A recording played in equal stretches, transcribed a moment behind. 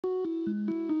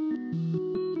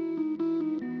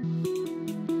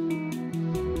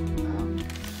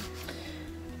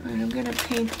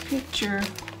paint the picture.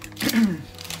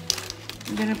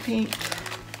 I'm gonna paint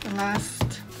the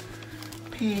last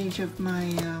page of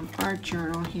my art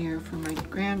journal here for my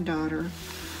granddaughter.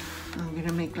 I'm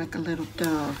gonna make like a little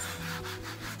dove.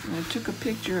 And I took a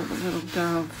picture of a little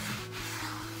dove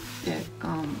that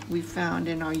we found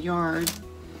in our yard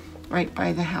right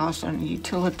by the house on a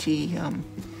utility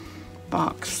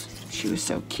box. She was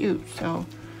so cute, so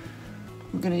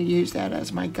I'm gonna use that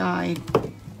as my guide.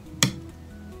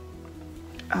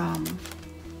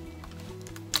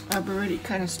 I've already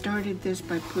kind of started this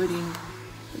by putting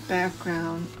the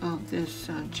background of this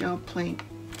gel plate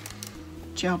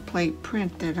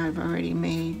print that I've already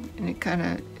made, and it kind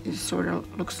of is sort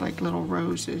of looks like little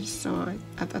roses, so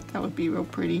I thought that would be real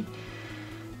pretty.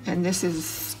 And this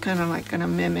is kind of like gonna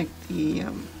mimic the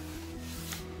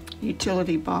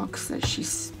utility box that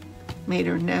she's made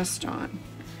her nest on.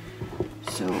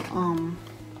 So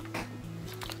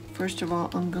first of all,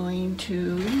 I'm gonna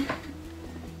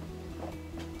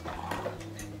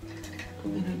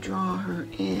draw her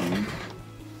in.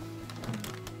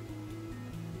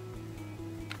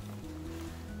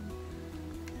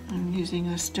 I'm using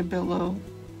a Stabilo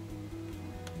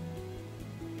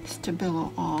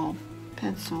All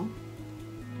pencil.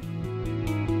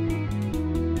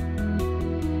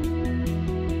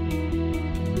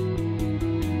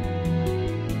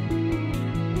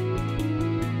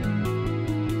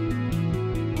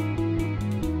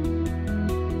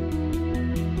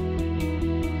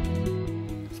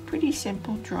 It's pretty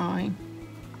simple drawing.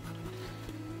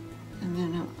 And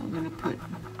then I'm going to put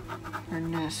her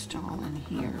nest all in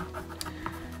here.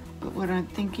 But what I'm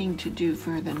thinking to do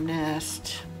for the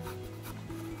nest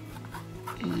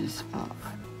is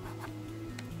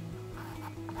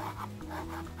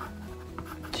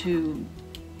to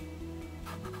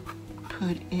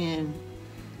put in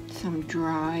some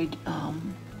dried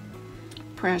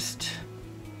pressed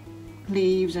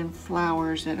leaves and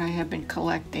flowers that I have been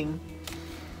collecting.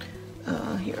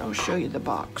 Here, I'll show you the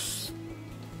box.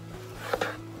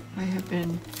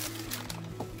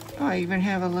 I even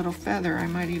have a little feather. I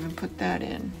might even put that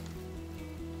in.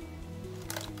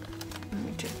 Let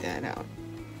me take that out.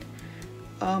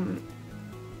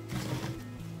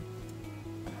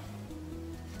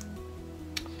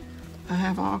 I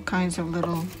have all kinds of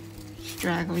little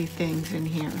straggly things in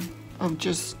here of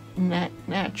just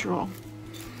natural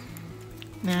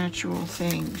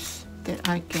things that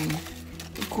I can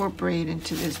incorporate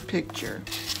into this picture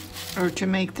or to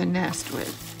make the nest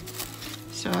with.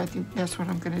 So I think that's what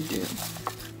I'm gonna do.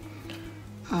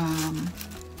 All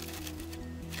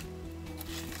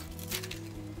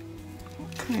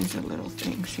kinds of little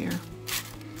things here.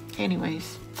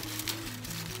 Anyways,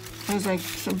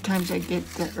 sometimes I get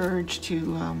the urge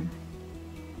to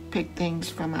pick things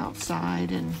from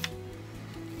outside, and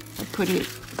I put it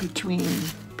between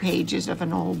pages of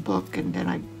an old book, and then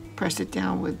I press it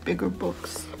down with bigger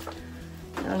books.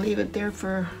 I'll leave it there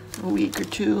for a week or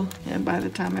two, and by the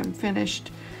time I'm finished,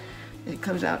 it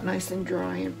comes out nice and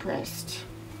dry and pressed.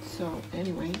 So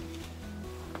anyway,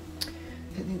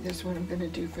 I think that's what I'm gonna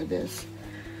do for this.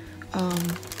 All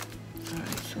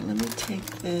right, so let me take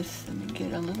this and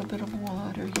get a little bit of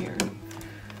water here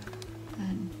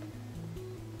and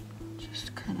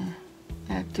just kind of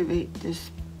activate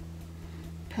this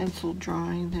pencil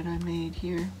drawing that I made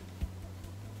here.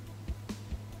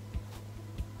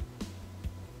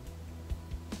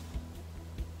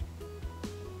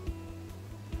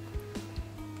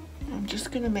 I'm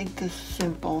just going to make this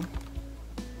simple.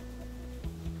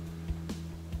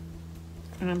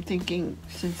 And I'm thinking,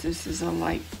 since this is a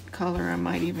light color, I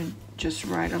might even just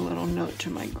write a little note to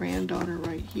my granddaughter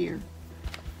right here.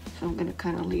 So I'm going to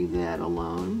kind of leave that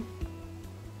alone.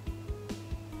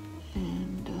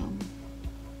 And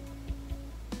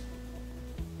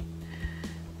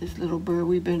this little bird,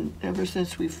 we've been, ever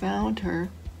since we found her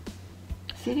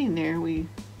sitting there,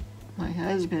 my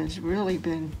husband's really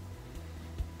been,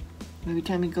 every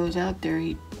time he goes out there,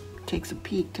 he takes a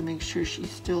peek to make sure she's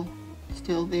still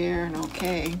there and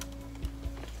okay.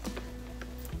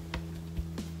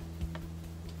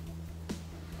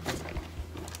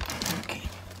 Okay.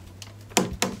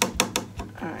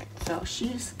 All right, so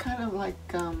she's kind of like,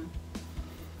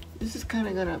 this is kind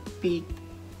of gonna be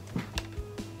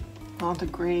all the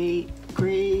gray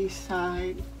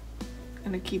side.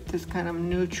 Gonna keep this kind of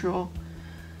neutral.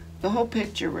 The whole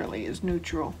picture really is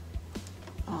neutral.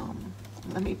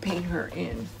 Let me paint her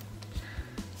in. I'm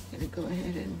gonna go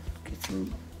ahead and get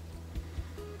some,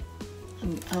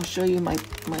 and I'll show you my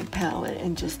palette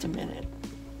in just a minute.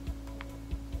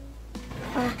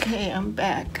 Okay, I'm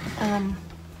back. I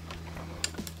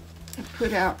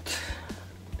put out,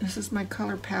 this is my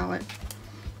color palette.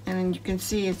 And you can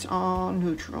see it's all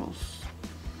neutrals.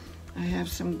 I have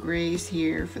some grays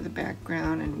here for the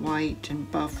background, and white and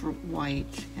buff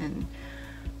white, and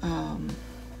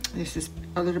this is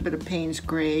a little bit of Payne's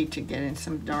gray to get in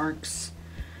some darks,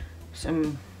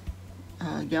 some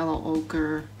yellow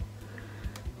ochre,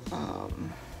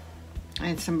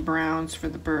 and some browns for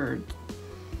the bird.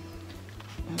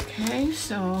 Okay,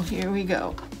 so here we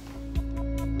go.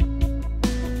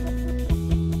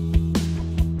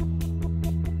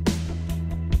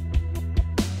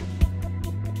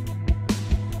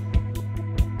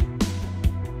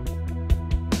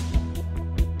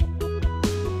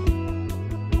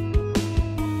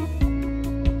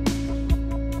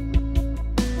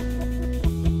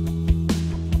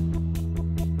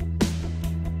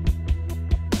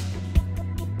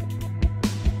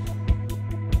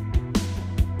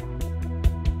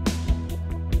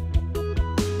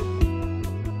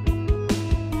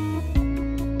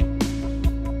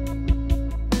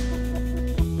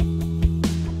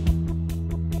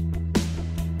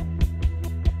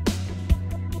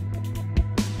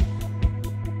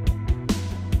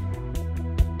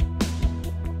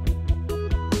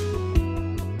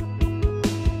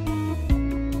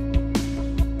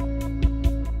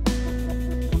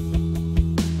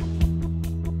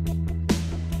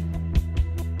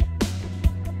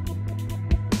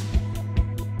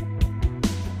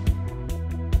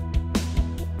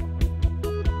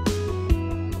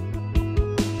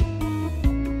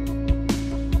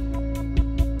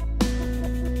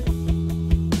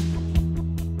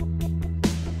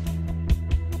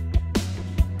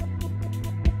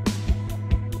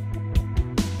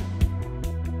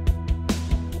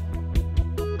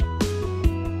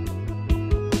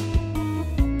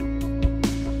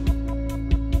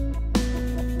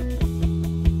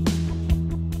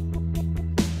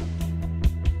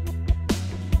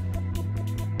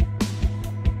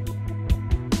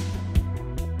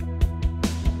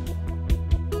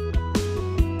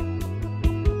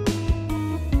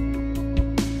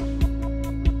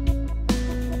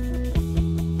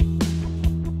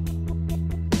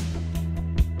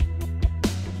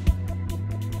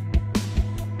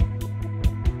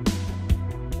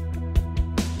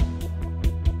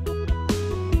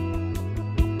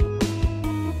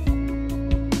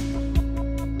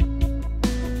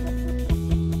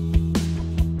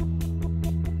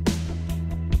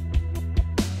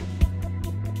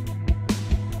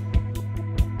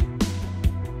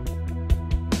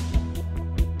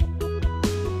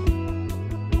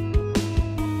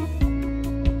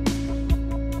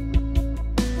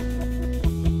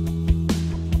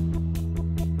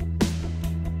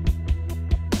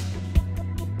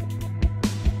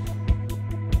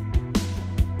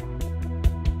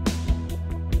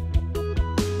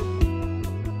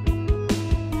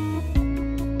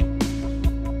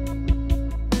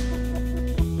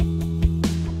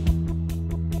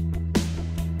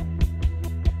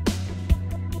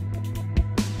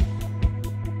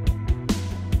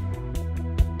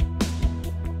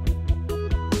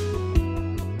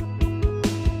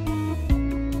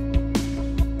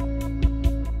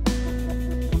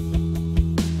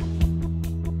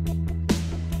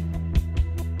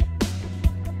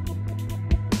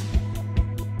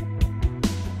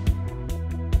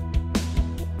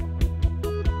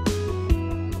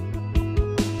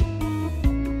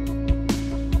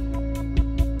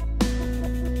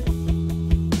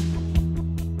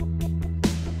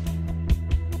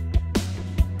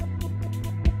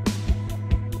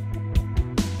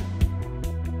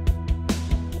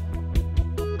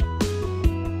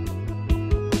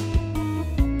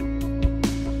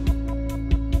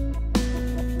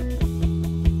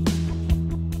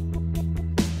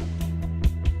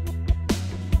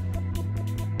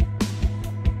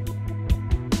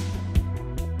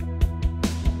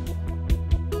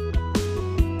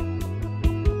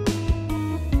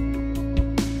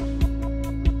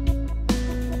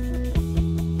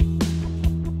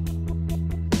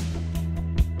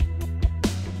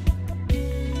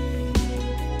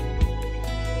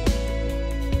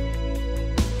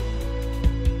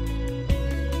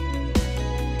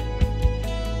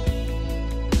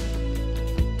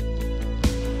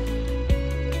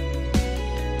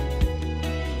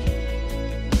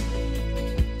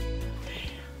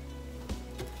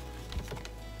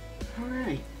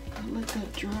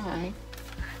 dry.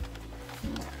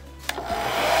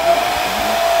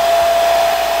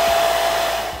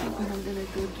 What I'm gonna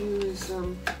go do is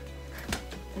I'm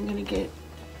gonna get,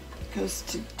 because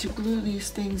to glue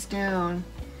these things down,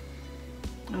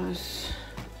 I was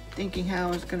thinking how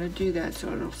I was gonna do that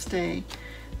so it'll stay.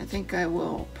 I think I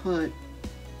will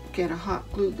get a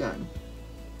hot glue gun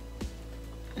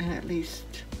and at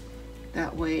least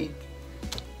that way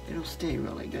it'll stay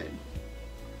really good.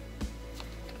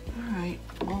 All right,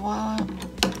 well, while I'm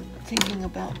thinking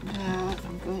about that,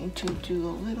 I'm going to do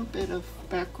a little bit of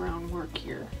background work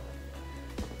here.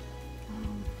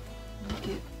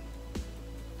 Get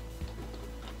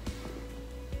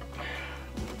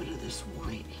a little bit of this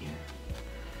white here.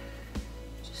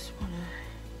 Just want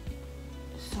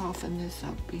to soften this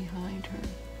up behind her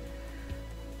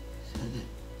so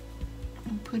that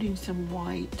I'm putting some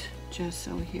white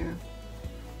gesso here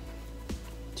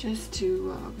just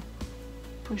to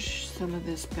push some of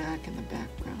this back in the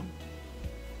background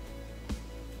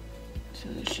so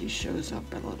that she shows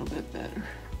up a little bit better.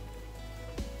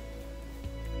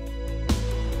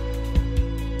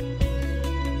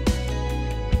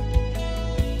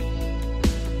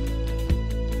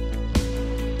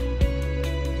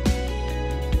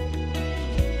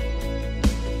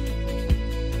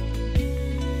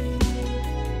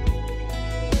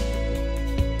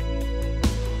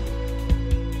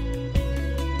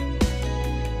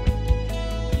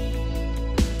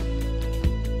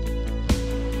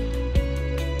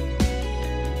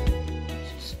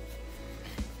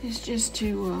 It's just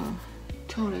to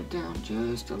tone it down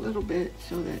just a little bit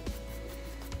so that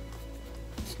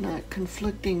it's not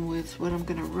conflicting with what I'm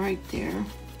going to write there.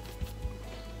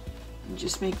 I'm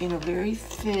just making a very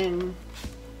thin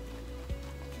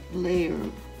layer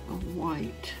of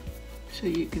white so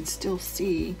you can still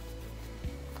see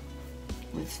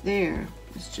what's there.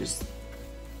 It's just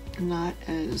not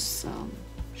as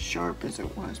sharp as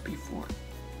it was before.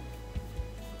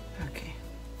 Okay.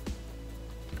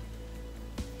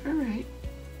 All right,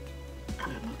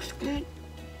 that looks good.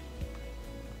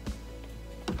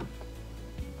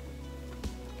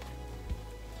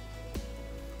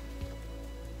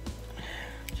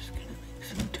 Just gonna make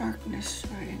some darkness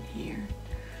right in here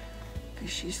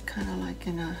because she's kind of like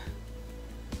in a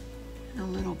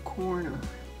little corner.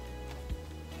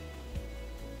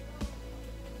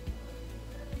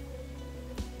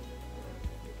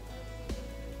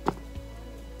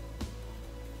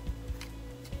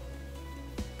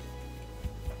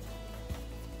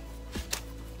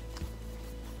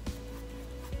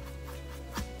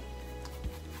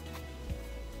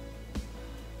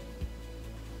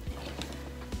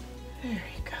 There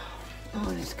you go. Oh,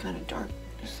 and it's kind of dark.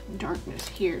 There's some darkness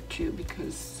here too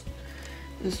because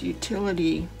this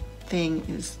utility thing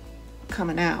is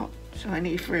coming out. So I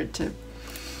need for it to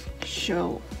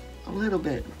show a little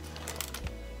bit.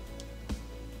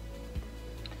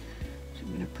 So I'm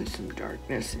going to put some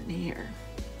darkness in here.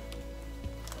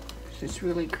 So it's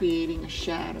really creating a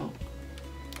shadow.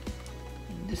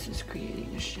 And this is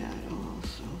creating a shadow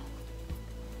also.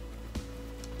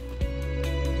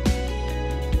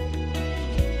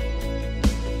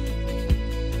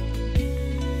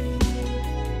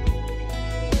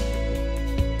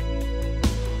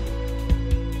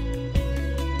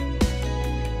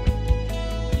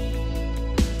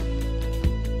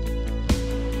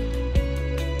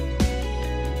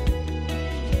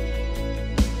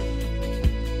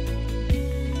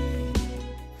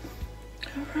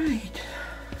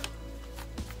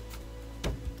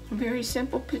 Very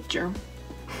simple picture.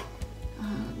 Let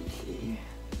me see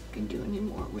if I can do any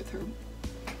more with her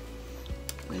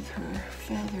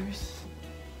feathers.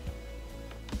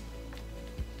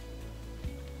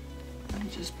 Let me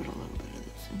just put a little bit of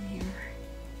this in here.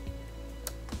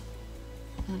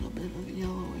 A little bit of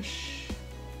yellowish.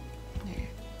 There.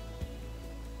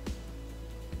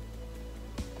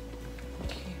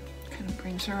 Okay, kind of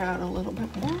brings her out a little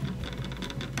bit more.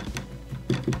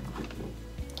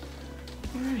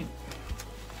 Alright,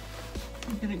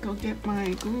 I'm gonna go get my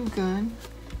glue gun.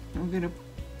 I'm gonna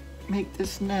make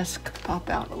this nest pop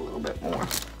out a little bit more.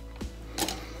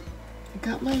 I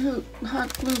got my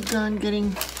hot glue gun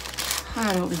getting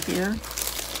hot over here.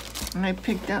 And I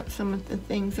picked out some of the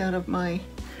things out of my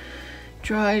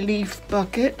dry leaf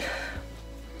bucket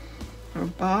or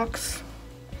box.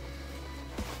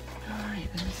 Alright,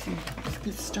 let me see. Let's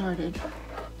get started.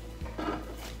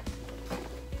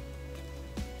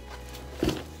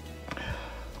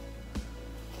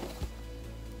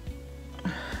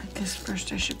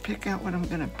 First I should pick out what I'm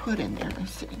going to put in there.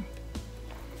 Let's see.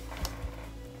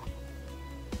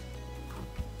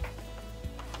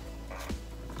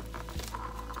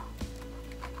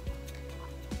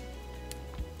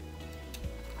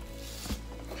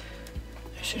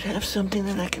 I should have something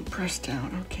that I can press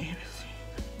down. Okay, let's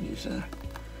see. Use a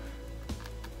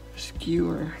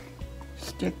skewer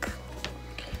stick.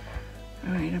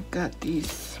 All right, I've got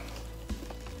these.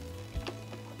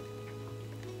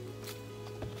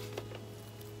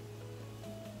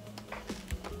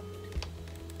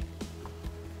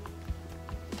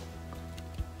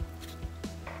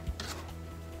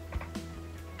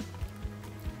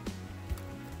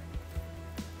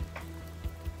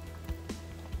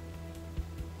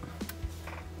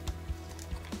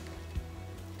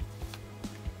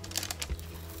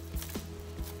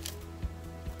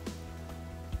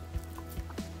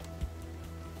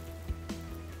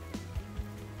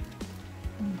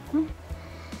 The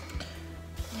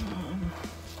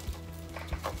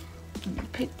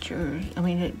pictures, I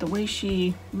mean, the way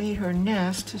she made her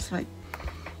nest is like,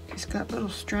 she's got little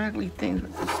straggly things,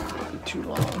 but this might be too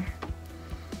long.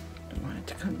 Don't want it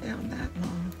to come down that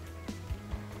long.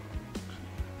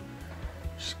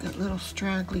 She's got little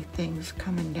straggly things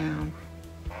coming down.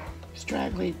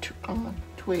 Straggly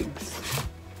twigs.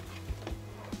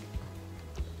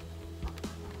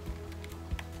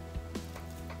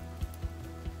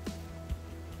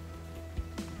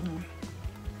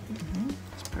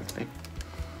 That's perfect.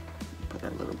 Put a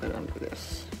little bit under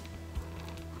this.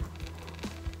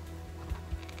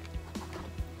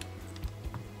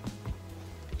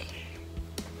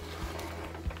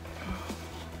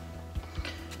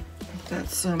 I've got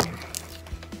some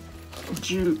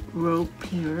jute rope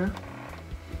here.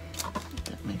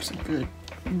 That makes a good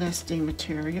nesting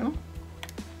material.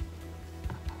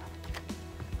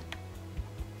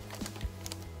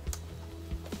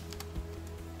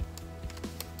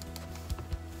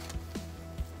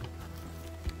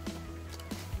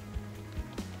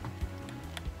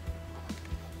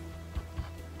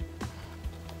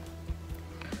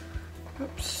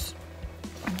 Oops.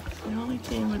 The only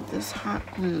thing with this hot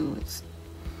glue is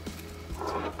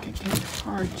it gets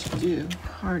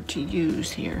hard to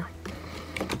use here.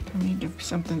 I need to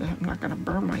something that I'm not going to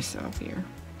burn myself here.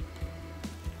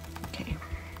 Okay.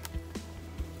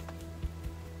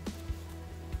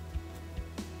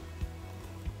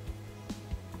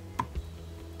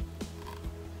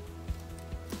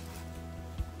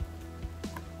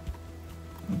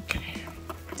 Okay,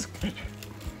 that's good.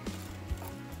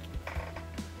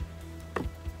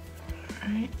 All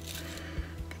right,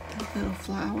 get that little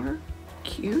flower,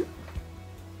 cute.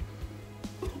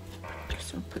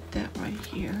 So put that right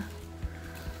here.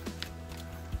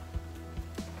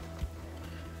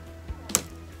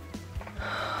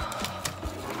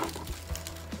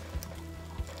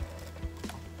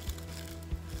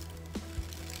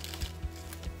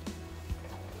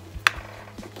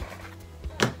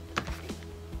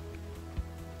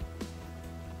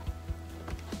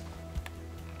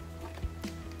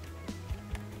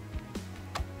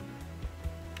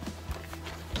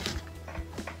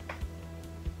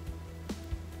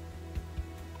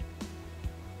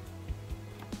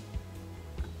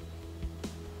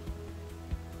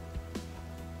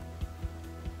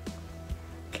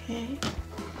 Okay.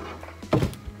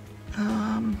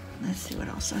 Let's see what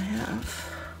else I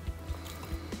have.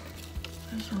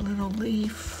 There's a little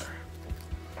leaf.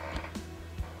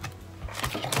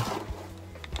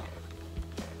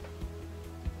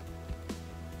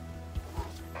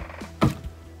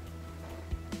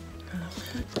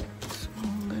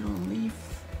 Small little leaf.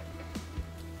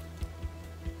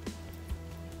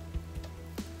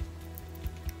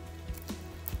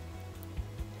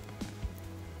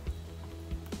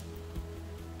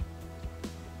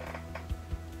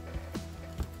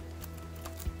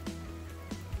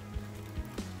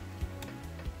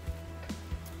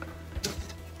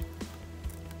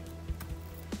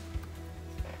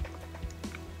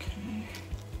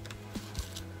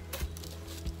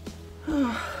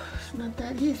 Oh, it's not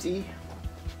that easy.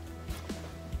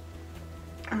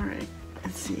 All right,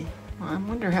 let's see. Well, I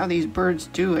wonder how these birds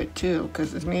do it too,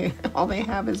 because all they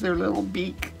have is their little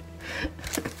beak.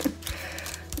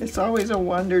 It's always a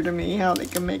wonder to me how they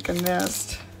can make a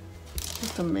nest.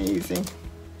 It's amazing.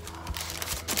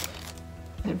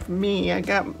 And for me, I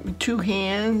got 2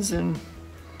 hands and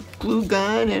glue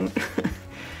gun, and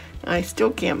I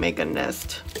still can't make a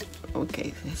nest.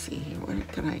 Okay, let's see here. What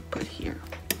can I put here?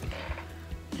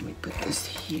 Let me put this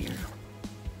here.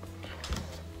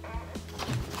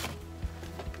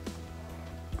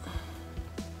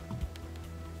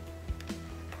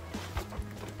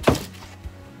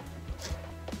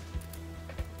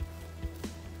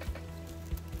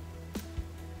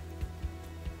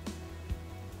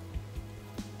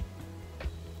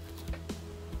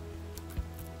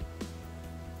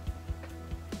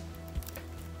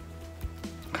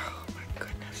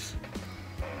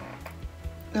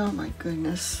 Oh my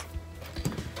goodness.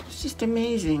 It's just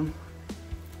amazing.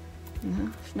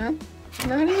 No, it's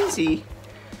not easy.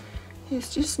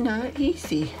 It's just not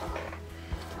easy.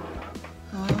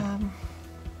 I'm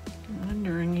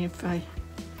wondering if I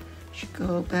should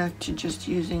go back to just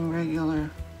using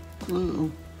regular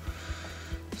glue.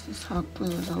 This hot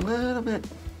glue is a little bit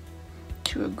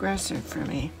too aggressive for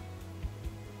me.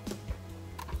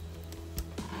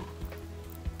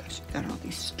 But she's got all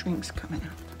these strings coming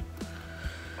out.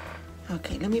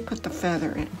 Okay, let me put the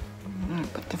feather in. I'm gonna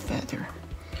put the feather.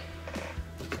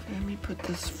 Let me put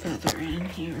this feather in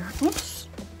here. Whoops.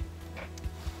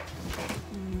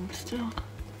 Still.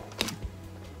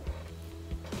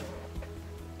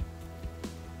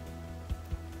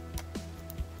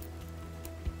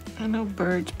 I know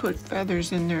birds put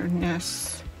feathers in their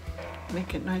nests,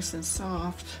 make it nice and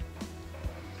soft.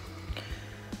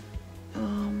 Let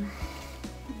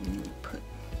me put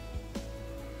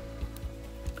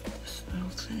this little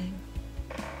thing.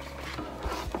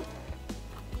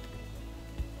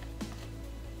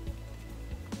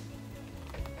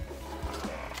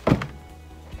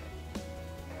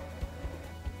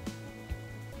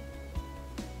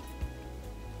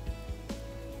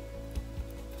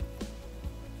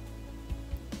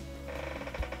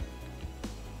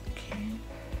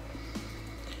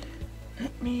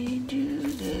 Let me do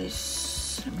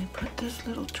this. Let me put this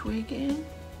little twig in.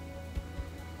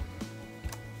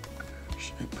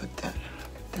 Should I put that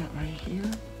right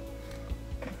here?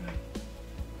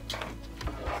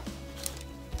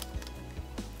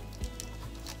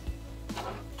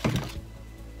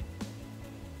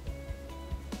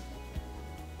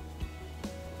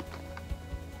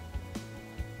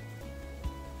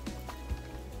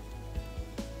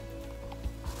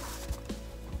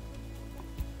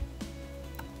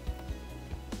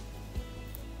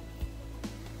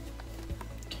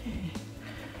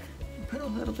 Put a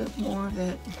little bit more of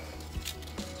that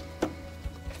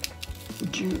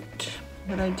jute.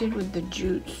 What I did with the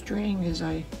jute string is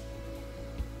I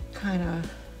kind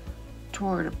of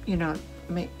tore it, you know,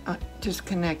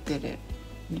 disconnected it.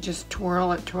 You just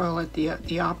twirl it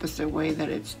the opposite way that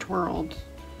it's twirled,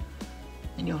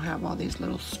 and you'll have all these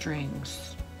little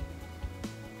strings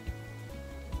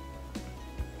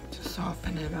to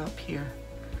soften it up here.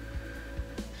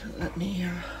 So let me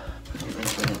put a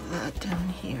little bit of that down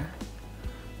here.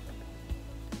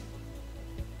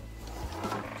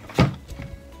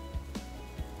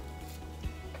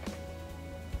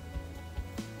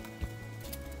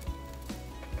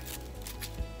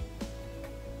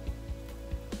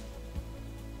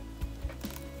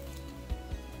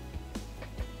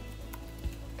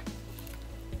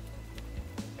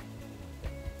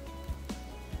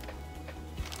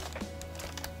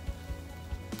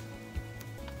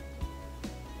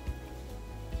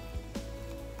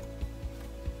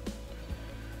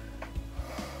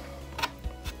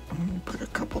 Put a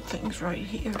couple things right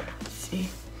here. Let's see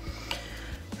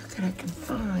what I can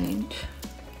find.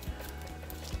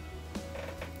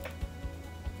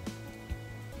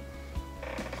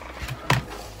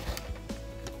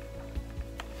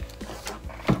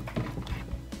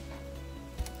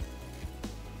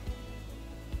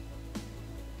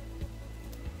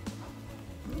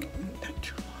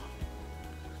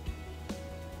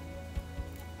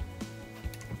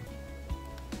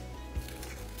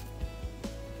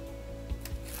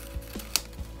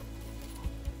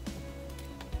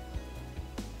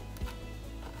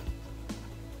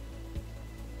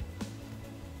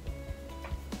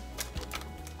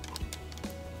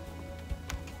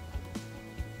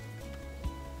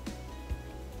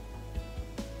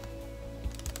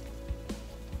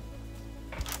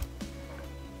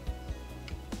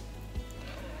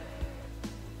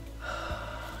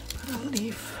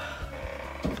 Leaf.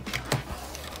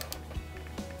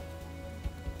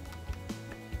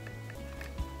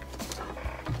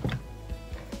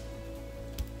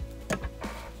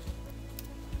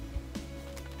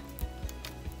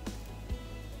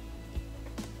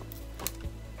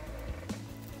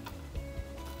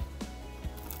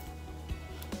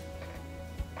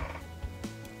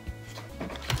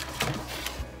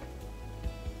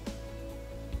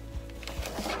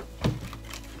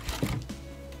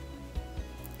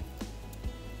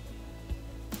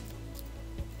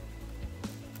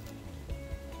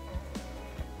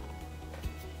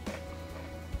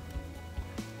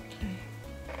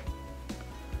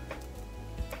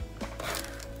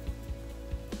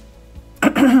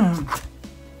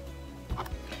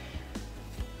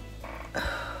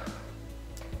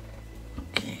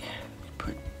 Okay,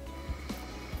 put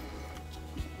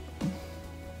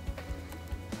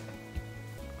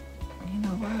you know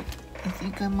what? I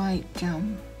think I might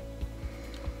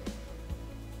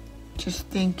just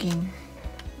thinking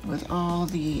with all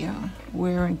the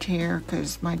wear and tear,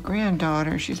 because my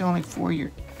granddaughter, she's only 4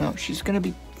 years, no, she's gonna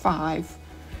be 5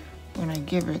 when I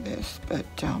give her this, but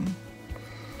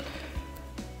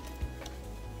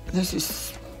this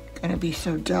is gonna be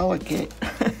so delicate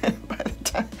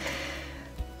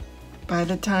by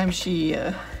the time she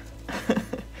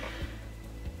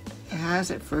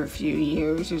has it for a few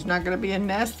years, there's not gonna be a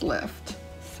nest left.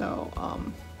 So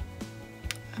I'm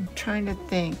trying to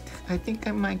think. I think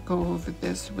I might go over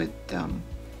this with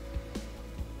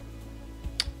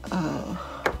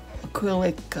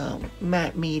acrylic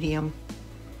matte medium,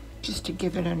 just to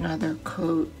give it another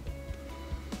coat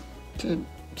to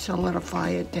solidify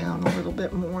it down a little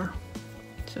bit more.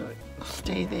 so it'll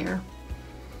stay there.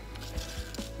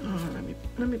 Oh,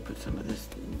 let me put some of this.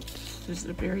 This is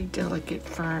a very delicate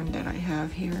fern that I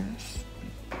have here.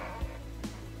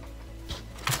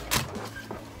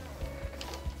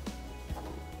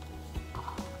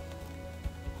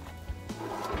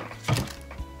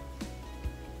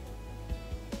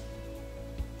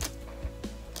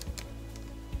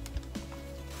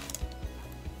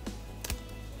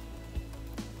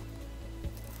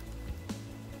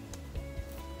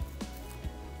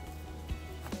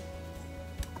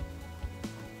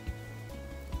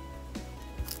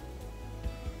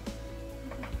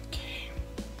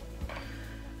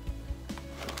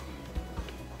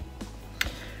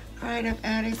 Alright, I've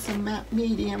added some matte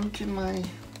medium to my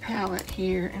palette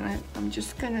here, and I'm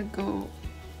just gonna go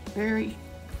very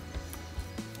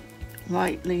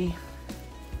lightly,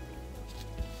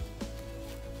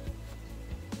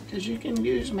 because you can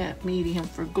use matte medium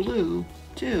for glue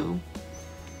too.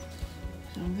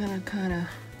 So I'm gonna kind of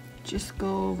just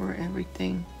go over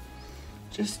everything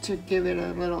just to give it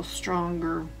a little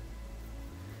stronger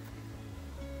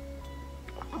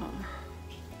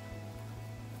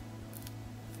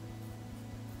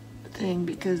thing,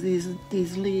 because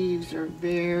these leaves are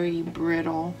very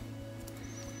brittle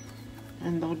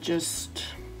and they'll just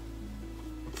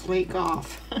flake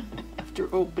off after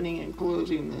opening and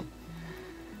closing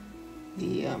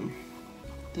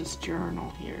this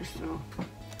journal here. So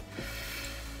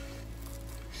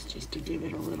it's just to give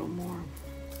it a little more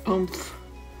oomph,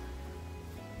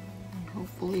 and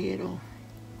hopefully it'll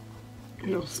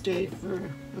stay for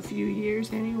a few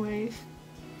years anyways.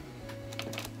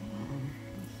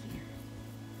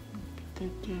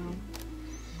 That down,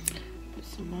 put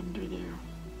some under there.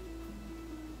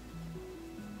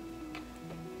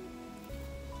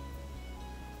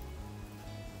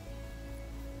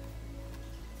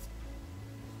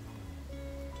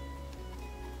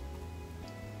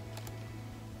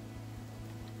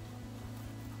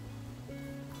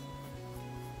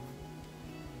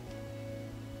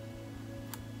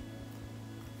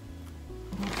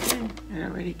 Okay, it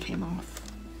already came off.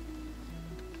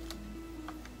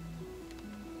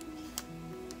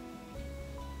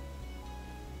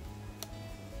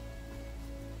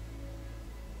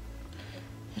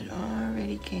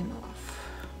 Came off.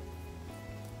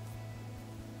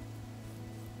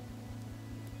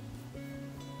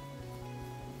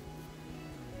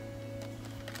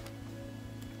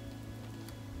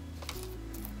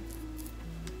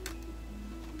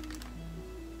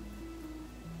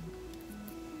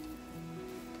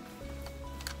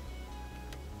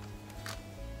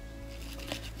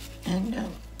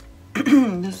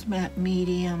 And this matte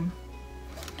medium,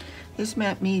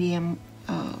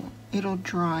 it'll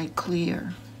dry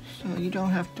clear, so you don't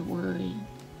have to worry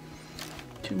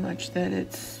too much that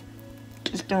it's,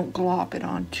 just don't glop it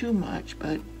on too much,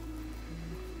 but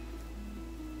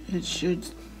it should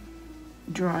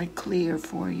dry clear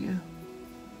for you,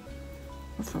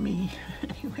 or for me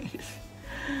anyways.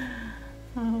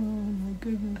 Oh my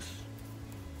goodness.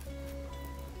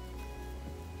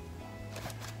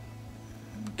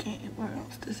 Okay, where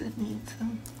else does it need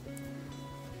some?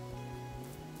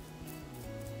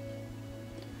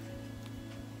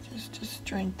 Just to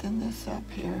strengthen this up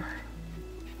here.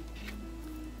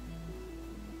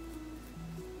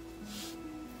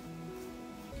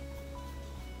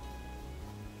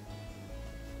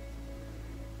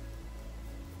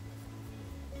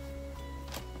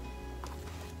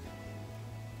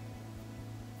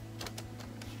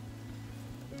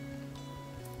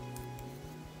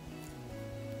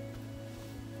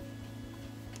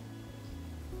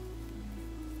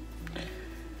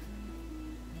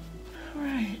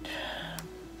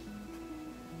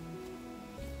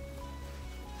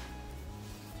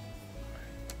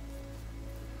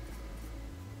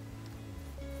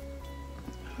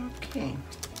 Okay,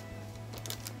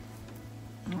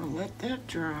 I'll let that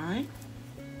dry.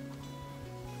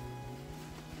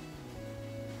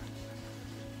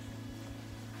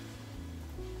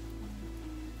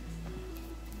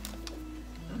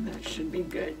 And that should be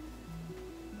good.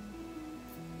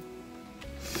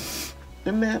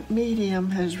 The matte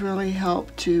medium has really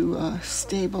helped to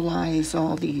stabilize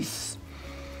all these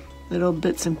little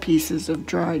bits and pieces of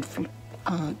dried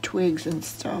twigs and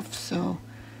stuff, so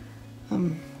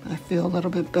I feel a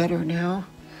little bit better now.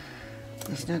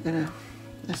 It's not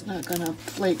gonna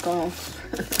flake off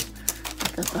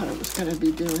like I thought it was gonna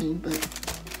be doing, but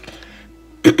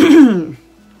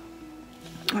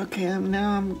okay,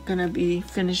 now I'm gonna be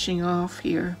finishing off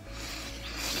here.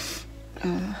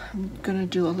 I'm gonna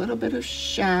do a little bit of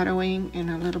shadowing and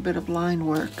a little bit of line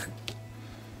work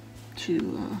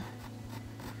to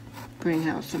bring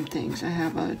out some things. I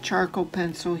have a charcoal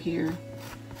pencil here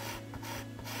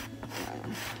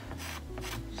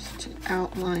just to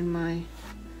outline my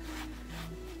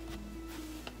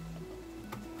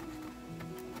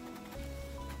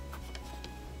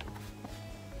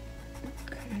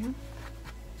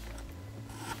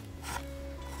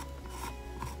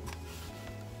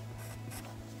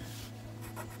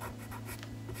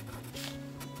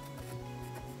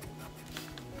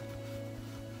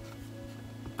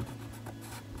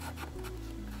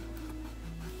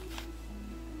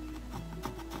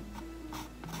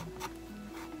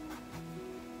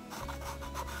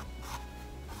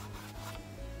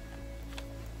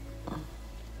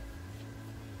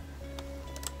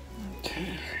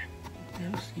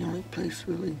That's the only place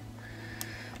really.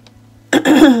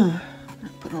 I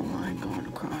put a line going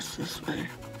across this way.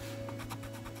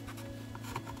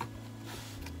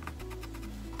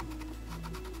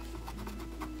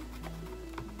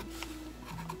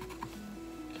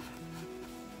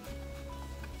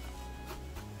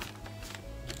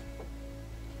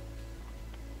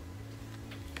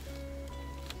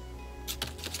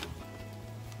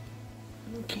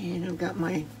 Okay, and I've got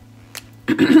my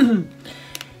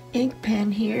ink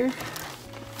pen here,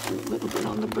 a little bit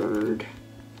on the bird.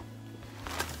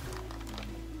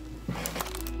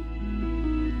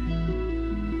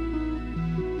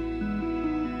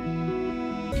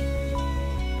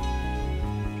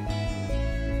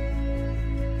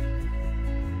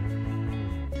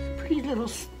 Pretty little,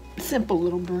 simple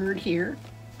little bird here.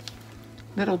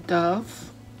 Little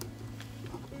dove.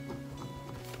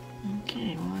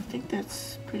 Okay, well, I think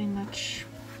that's pretty much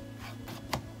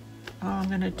all I'm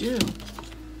gonna do.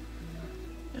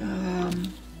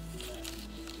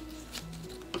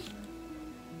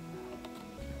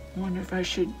 Wonder if I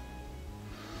should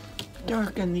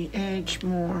darken the edge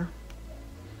more.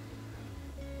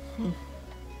 I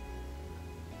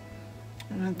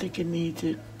don't think it needs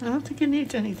it. I don't think it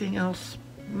needs anything else.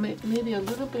 Maybe a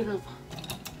little bit of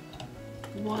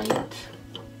white.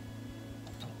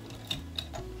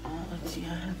 Let's see,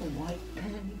 I have a white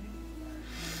pen.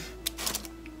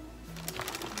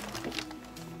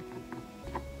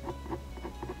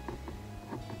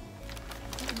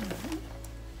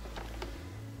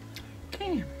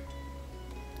 Okay,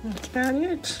 that's about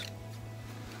it.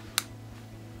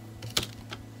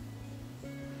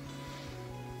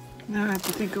 Now I have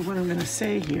to think of what I'm going to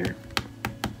say here.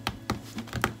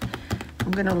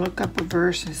 I'm going to look up a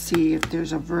verse and see if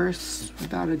there's a verse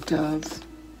about a dove.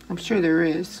 I'm sure there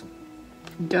is.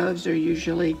 Doves are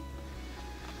usually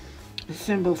a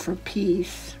symbol for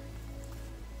peace.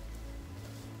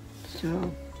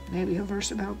 So maybe a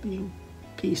verse about being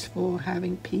peaceful,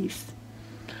 having peace.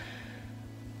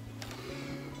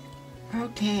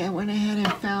 Okay, I went ahead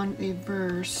and found a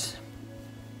verse.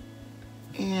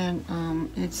 And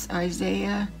it's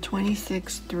Isaiah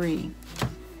 26:3.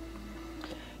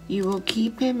 You will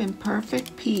keep him in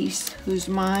perfect peace, whose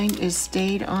mind is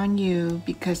stayed on you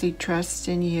because he trusts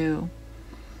in you.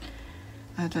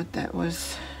 I thought that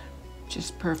was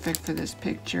just perfect for this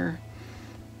picture.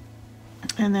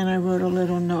 And then I wrote a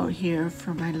little note here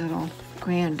for my little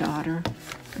granddaughter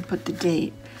and put the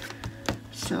date.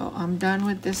 So I'm done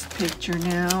with this picture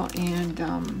now, and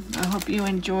I hope you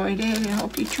enjoyed it. I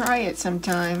hope you try it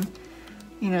sometime.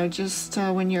 You know, just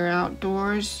when you're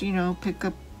outdoors, you know, pick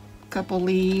up a couple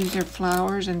leaves or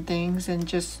flowers and things, and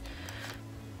just,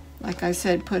 like I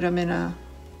said, put them in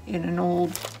an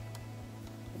old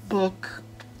book,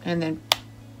 and then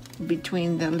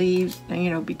between the leaves, you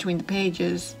know, between the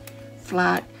pages,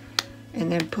 flat,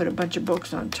 and then put a bunch of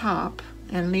books on top.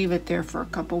 And leave it there for a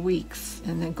couple weeks,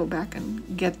 and then go back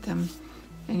and get them,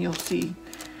 and you'll see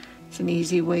it's an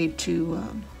easy way to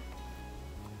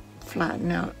flatten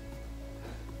out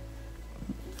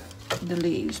the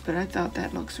leaves. But I thought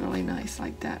that looks really nice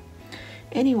like that.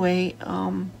 Anyway,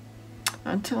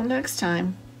 until next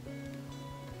time.